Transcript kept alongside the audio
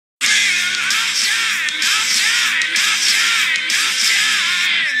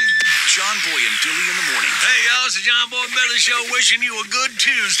Boy and Billy in the morning. Hey, y'all, it's the John Boy and Billy Show wishing you a good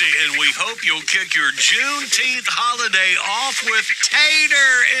Tuesday, and we hope you'll kick your Juneteenth holiday off with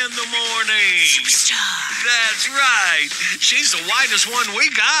Tater in the morning. Superstar. That's right. She's the whitest one we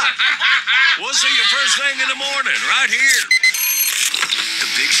got. We'll see you first thing in the morning, right here.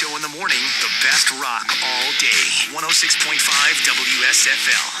 The Big Show in the morning, the best rock all day. 106.5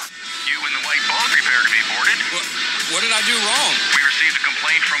 WSFL. You and the white ball prepare to be boarded. What did I do wrong? We received a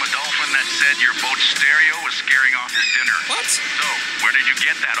complaint from a dolphin that said your boat's stereo was scaring off his dinner. What? So, where did you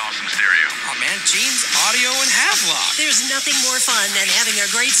get that awesome stereo? Oh, man, Gene's Audio and Havelock. There's nothing more fun than having a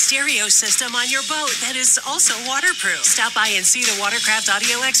great stereo system on your boat that is also waterproof. Stop by and see the Watercraft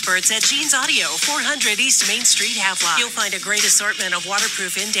Audio experts at Gene's Audio, 400 East Main Street, Havelock. You'll find a great assortment of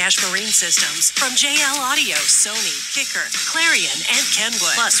waterproof in-dash marine systems from JL Audio, Sony, Kicker, Clarion, and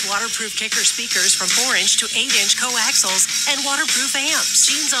Kenwood. Plus, waterproof Kicker speakers from 4-inch to 8-inch coaxials and waterproof amps.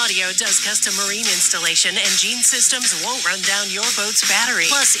 Gene's Audio does custom marine installation, and Gene Systems won't run down your boat's battery.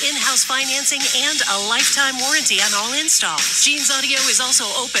 Plus, in-house financing and a lifetime warranty on all installs. Gene's Audio is also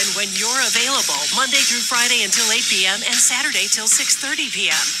open when you're available, Monday through Friday until 8 p.m. and Saturday till 6:30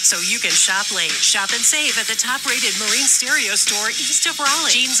 p.m. So you can shop late, shop and save at the top-rated marine stereo store east of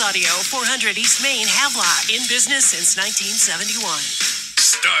Raleigh. Gene's Audio, 400 East Main, Havelock. In business since 1971.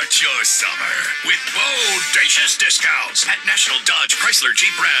 Start your summer with bodacious discounts at National Dodge Chrysler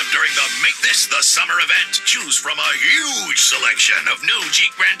Jeep Ram during the Make This the Summer event. Choose from a huge selection of new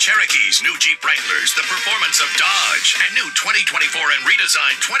Jeep Grand Cherokees, new Jeep Wranglers, the performance of Dodge, and new 2024 and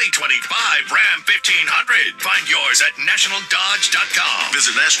redesigned 2025 Ram 1500. Find yours at nationaldodge.com.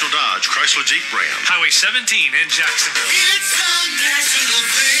 Visit National Dodge Chrysler Jeep Ram. Highway 17 in Jacksonville. It's a national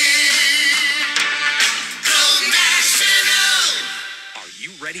thing. Go national.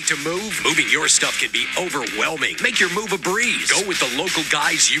 Ready to move? Moving your stuff can be overwhelming. Make your move a breeze. Go with the local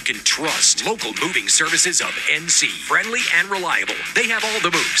guys you can trust. Local moving services of NC. Friendly and reliable. They have all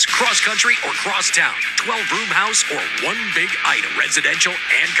the moves. Cross-country or cross-town. 12-room house or one big item. Residential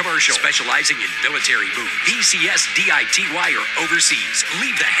and commercial. Specializing in military move. PCS, DITY, or overseas.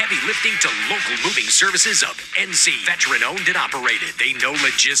 Leave the heavy lifting to local moving services of NC. Veteran-owned and operated. They know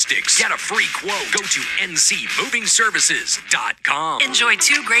logistics. Get a free quote. Go to ncmovingservices.com. Enjoy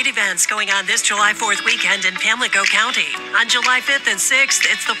two great events going on this July 4th weekend in Pamlico County. On July 5th and 6th,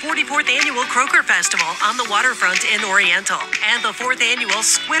 it's the 44th Annual Croaker Festival on the waterfront in Oriental. And the 4th Annual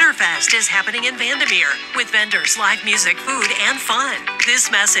Squitter Fest is happening in Vandermeer with vendors, live music, food, and fun. This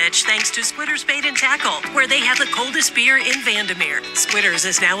message thanks to Squitters Bait and Tackle, where they have the coldest beer in Vandermeer. Squitters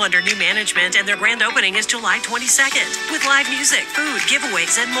is now under new management, and their grand opening is July 22nd with live music, food,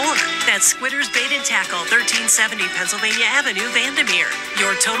 giveaways, and more. That's Squitters Bait and Tackle, 1370 Pennsylvania Avenue, Vandermeer.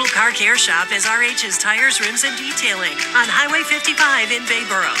 Your total car care shop is RH's Tires, Rims, and Detailing on Highway 55 in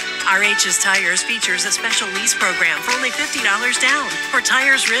Bayboro. RH's Tires features a special lease program for only $50 down for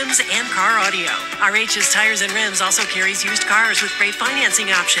tires, rims, and car audio. RH's Tires and Rims also carries used cars with great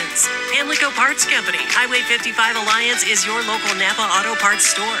financing options. Pamlico Parts Company, Highway 55 Alliance is your local Napa Auto Parts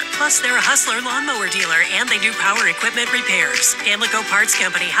store. Plus, they're a Hustler lawnmower dealer, and they do power equipment repairs. Pamlico Parts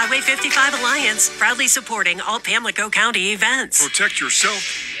Company, Highway 55 Alliance, proudly supporting all Pamlico County events. Protect yourself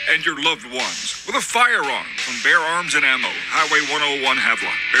and your loved ones with a firearm from Bear Arms and Ammo, Highway 101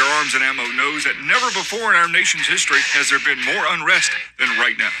 Havelock. Bear Arms and Ammo knows that never before in our nation's history has there been more unrest than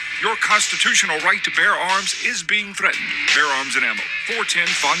right now. Your constitutional right to bear arms is being threatened. Bear Arms and Ammo, 410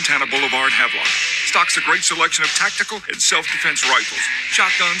 Fontana Boulevard, Havelock. Stocks a great selection of tactical and self-defense rifles,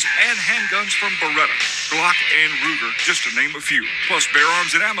 shotguns, and handguns from Beretta, Glock, and Ruger, just to name a few. Plus, Bear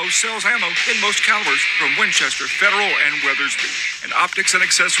Arms and Ammo sells ammo in most calibers from Winchester, Federal, and Weathersby, and optics and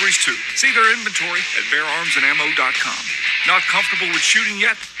accessories too. See their inventory at beararmsandammo.com. Not comfortable with shooting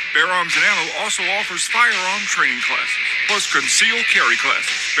yet? Bear Arms and Ammo also offers firearm training classes, plus concealed carry classes.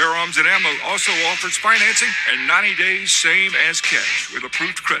 Bear Arms and Ammo also offers financing and 90 days same as cash with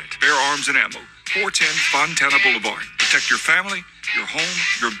approved credit. Bear Arms and Ammo, 410 Fontana Boulevard. Protect your family, your home,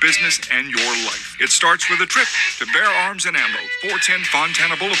 your business, and your life. It starts with a trip to Bear Arms and Ammo, 410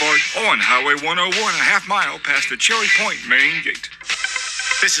 Fontana Boulevard on Highway 101, a half mile past the Cherry Point main gate.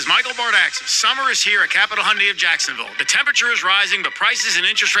 This is Michael Bardaxis. Summer is here at Capital Hyundai of Jacksonville. The temperature is rising, but prices and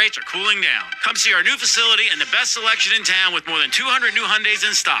interest rates are cooling down. Come see our new facility and the best selection in town with more than 200 new Hyundais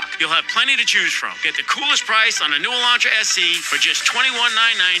in stock. You'll have plenty to choose from. Get the coolest price on a new Elantra SE for just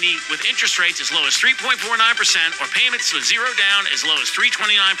 $21,990 with interest rates as low as 3.49% or payments with zero down as low as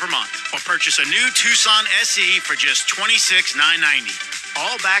 $329 per month. Or purchase a new Tucson SE for just $26,990.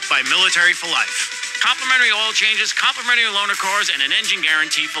 All backed by Military for Life. complimentary oil changes, complimentary loaner cars, and an engine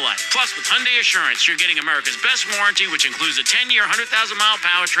guarantee for life. Plus, with Hyundai Assurance, you're getting America's best warranty, which includes a 10-year, 100,000-mile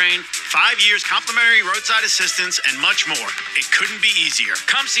powertrain, 5 years complimentary roadside assistance, and much more. It couldn't be easier.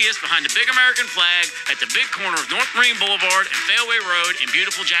 Come see us behind the big American flag at the big corner of North Marine Boulevard and Fairway Road in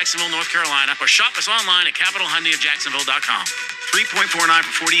beautiful Jacksonville, North Carolina, or shop us online at CapitalHyundaiofJacksonville.com. 3.49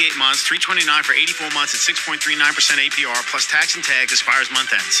 for 48 months, 329 for 84 months at 6.39% APR, plus tax and tags, expires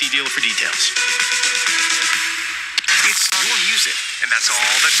month end. See dealer for details. It's your music, and that's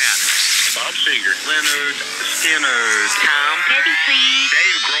all that matters. Bob Seger, Leonard Skinner, Tom Petty, please.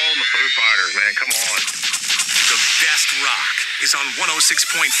 Dave Grohl and the Foo Fighters, man, come on. The best rock is on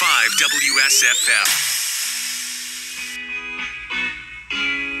 106.5 WSFL.